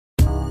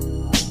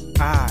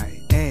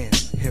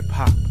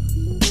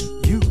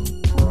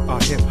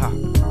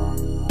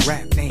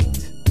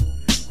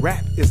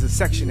Rap is a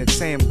section at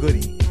Sam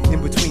Goody,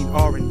 in between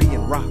R&B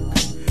and rock.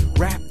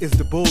 Rap is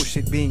the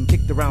bullshit being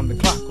kicked around the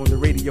clock on the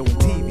radio and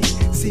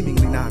TV,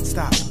 seemingly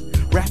non-stop.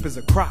 Rap is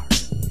a crock.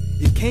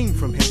 It came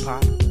from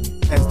hip-hop,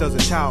 as does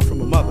a child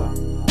from a mother,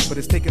 but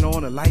it's taken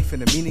on a life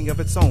and a meaning of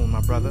its own,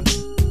 my brother.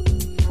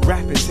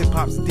 Rap is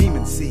hip-hop's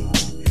demon seed,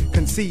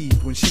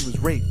 conceived when she was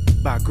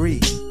raped by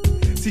greed.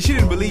 See, she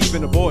didn't believe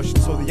in abortion,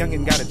 so the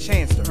youngin' got a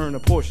chance to earn a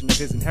portion of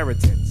his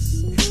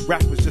inheritance.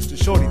 Rap was just a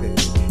shorty then,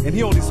 and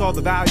he only saw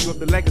the value of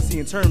the legacy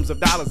in terms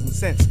of dollars and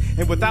cents.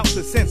 And without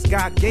the sense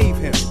God gave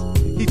him,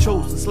 he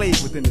chose to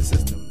slave within the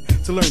system,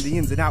 to learn the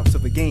ins and outs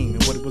of the game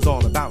and what it was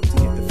all about to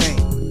get the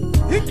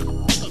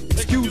fame.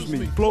 Excuse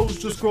me,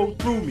 flows just grow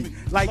through me,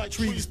 like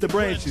trees to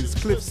branches,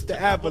 cliffs to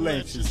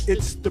avalanches.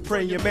 It's the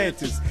praying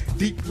mantis,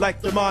 deep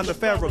like the mind of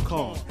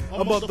Farrakhan,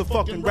 a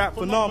motherfucking rap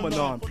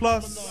phenomenon.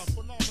 Plus,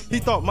 he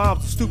thought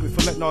moms were stupid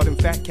for letting all them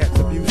fat cats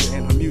abuse her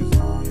and her music.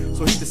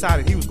 So he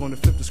decided he was going to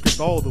flip the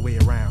script all the way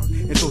around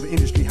and show the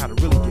industry how to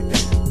really get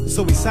down.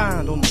 So he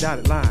signed on the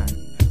dotted line,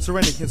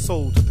 surrendering his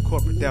soul to the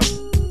corporate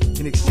devil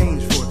in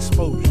exchange for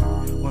exposure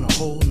on a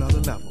whole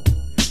nother level.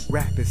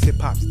 Rap is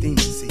hip-hop's demon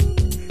seed,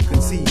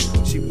 conceived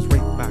when she was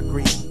raped by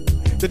greed.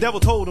 The devil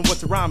told him what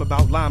to rhyme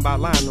about, line by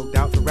line, no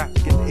doubt, for rap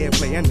to get the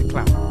airplay and the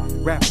clout.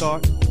 Rap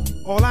thought,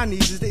 all I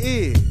need is the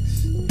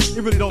ears.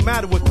 It really don't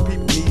matter what the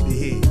people need to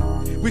hear.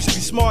 We should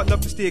be smart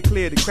enough to steer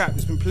clear of the crap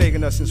that's been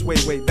plaguing us since way,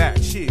 way back.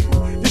 Shit,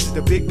 this is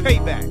the big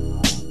payback.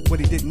 What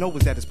he didn't know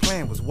was that his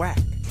plan was whack.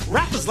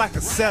 Rap is like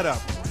a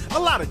setup, a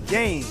lot of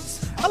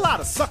games, a lot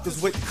of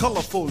suckers with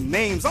colorful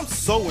names. I'm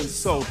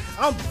so-and-so,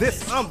 I'm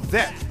this, I'm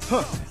that,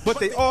 but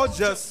they all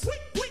just...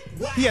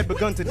 He had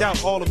begun to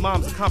doubt all of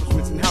Mom's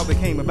accomplishments and how they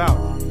came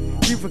about.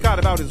 He forgot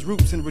about his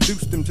roots and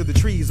reduced them to the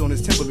trees on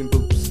his Timberland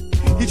boots.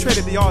 He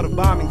traded the art of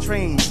bombing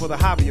trains for the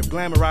hobby of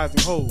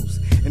glamorizing hoes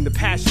and the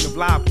passion of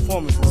live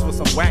performances for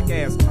some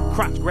whack-ass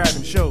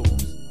crotch-grabbing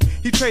shows.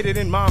 He traded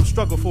in Mom's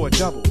struggle for a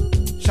double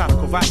shot of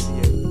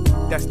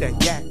Courvoisier. That's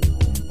that yak.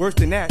 Worse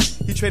than that,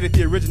 he traded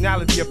the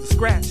originality of the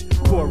scratch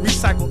for a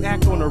recycled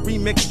act on a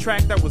remix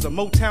track that was a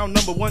Motown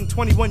 #1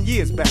 21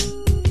 years back.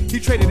 He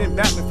traded in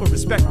battling for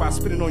respect by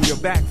spitting on your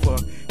back for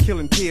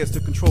killing peers to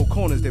control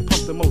corners that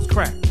pump the most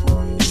crack.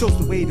 He chose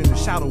to wade in the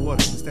shallow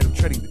waters instead of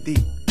treading the deep.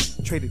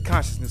 Traded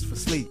consciousness for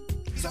sleep.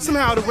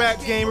 Somehow the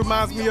rap game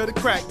reminds me of the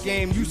crack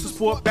game. Used to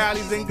sport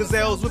valleys and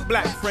gazelles with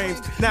black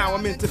frames. Now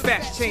I'm into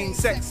fat chain,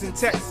 sex and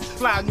text,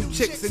 fly new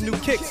chicks and new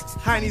kicks,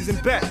 heinies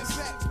and bets.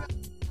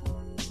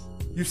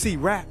 You see,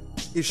 rap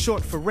is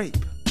short for rape,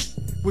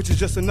 which is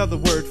just another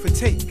word for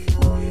take.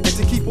 And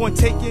to keep on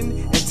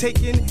taking and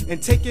taking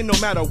and taking, no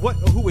matter what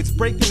or who it's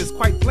breaking, is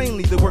quite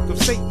plainly the work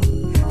of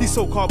Satan. These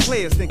so-called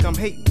players think I'm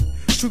hating.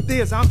 Truth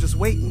is, I'm just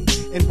waiting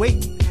and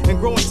waiting and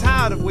growing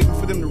tired of waiting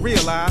for them to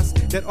realize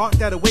that art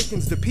that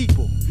awakens the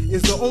people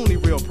is the only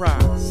real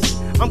prize.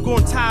 I'm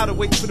growing tired of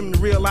waiting for them to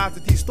realize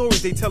that these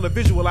stories they tell are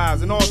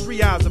visualized in all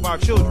three eyes of our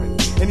children,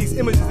 and these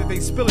images that they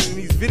spilling in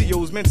these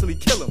videos mentally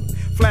kill them.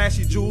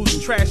 Flashy jewels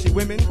and trashy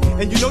women,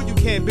 and you know you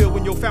can't build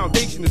when your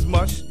foundation is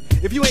mush.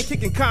 If you ain't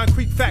kicking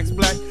concrete facts,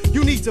 black,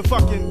 you need to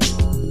fucking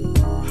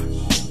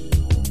hush.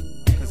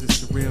 Cause it's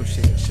the real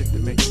shit, shit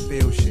that make you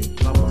feel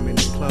shit. Love them in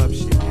the club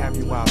shit, have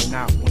you wildin'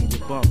 out when you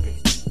bump it.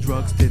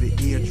 Drugs to the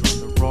eardrum,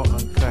 the raw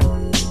uncut.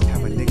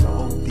 Have a nigga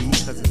OD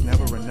cause it's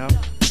never enough.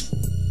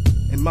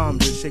 And Mom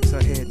just shakes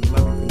her head in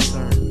loving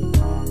concern,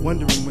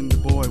 wondering when the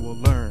boy will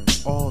learn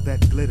all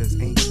that glitters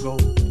ain't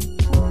gold.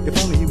 If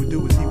only he would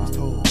do as he was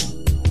told.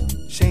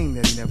 Shame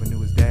that he never knew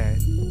his dad,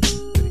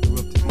 but he grew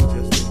up to be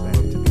just as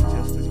bad, to be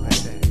just as